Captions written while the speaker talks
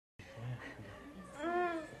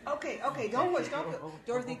Okay, don't push,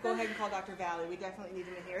 Dorothy, go ahead and call Dr. Valley. We definitely need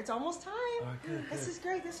him in here. It's almost time. This is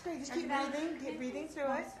great, Just keep breathing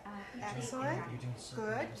through it. Excellent.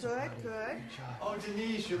 Good. Oh,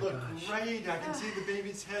 Denise, you look great. I can see the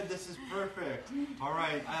baby's head. This is perfect. All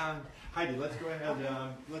right, Heidi, let's go ahead.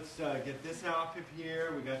 Let's get this outfit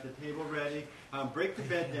here. We got the table ready. Break the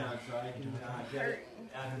bed down so I can get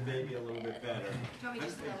at the baby a little bit better.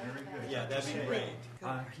 Yeah, that'd be great.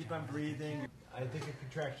 Keep on breathing. I think a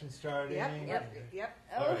contraction's starting. Yep.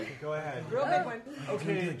 All right, go ahead. Real big one.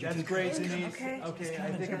 Okay, that's great, Denise. Okay,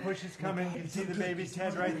 I think a push is coming. You can see the baby's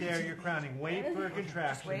head right there. You're crowning. Wait for a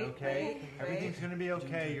contraction, okay? Everything's going to be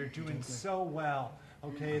okay. You're doing so well.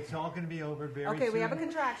 Okay, it's all going to be over very soon. Okay, we have a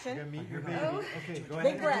contraction. You're going to meet your baby. Okay, go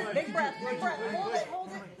ahead. Big breath. Hold it.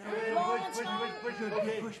 Long and strong.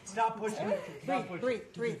 Push. Stop pushing. Breathe.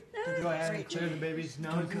 Go ahead and clear the baby's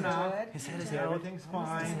nose and mouth. His head is out. Everything's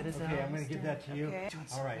fine. Okay, I'm going to give that to you. Okay.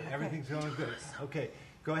 All right, everything's going good. Okay,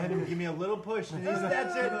 go ahead and give me a little push. Denise,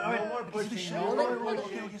 that's it. No more pushing. No more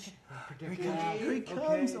pushing. Here he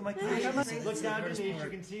comes. Oh my gosh. Look down, Denise. You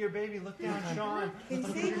can see your baby. Look down, Sean. Can you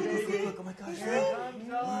see? Look, oh my gosh. Here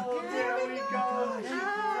comes. Oh, there we go.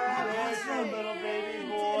 Congratulations, little baby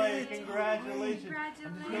boy. Congratulations.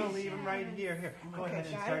 I'm just going to leave him right here. Here, go ahead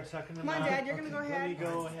and start sucking them out. Come on, Dad. You're going to go ahead. Let me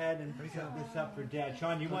go ahead and set this up for Dad.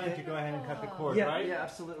 Sean, you wanted to go ahead and cut the cord, Yeah, right? yeah,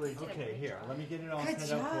 absolutely. Okay, here. Let me get it all Good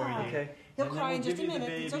set up for job. you. Okay. He'll cry in just a minute.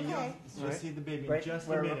 It's okay. You'll see the baby in Right, just a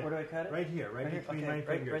where minute. do I cut it? Right here, right between my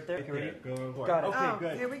fingers. Right there. Right there. Go for it. Got it. Okay, Oh,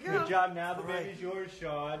 good. here we go. Good job. Now the baby's yours,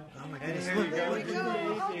 Sean. And here you go. There we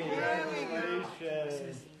go.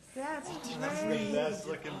 Congratulations. That's That's the best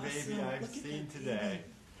looking baby I've seen today.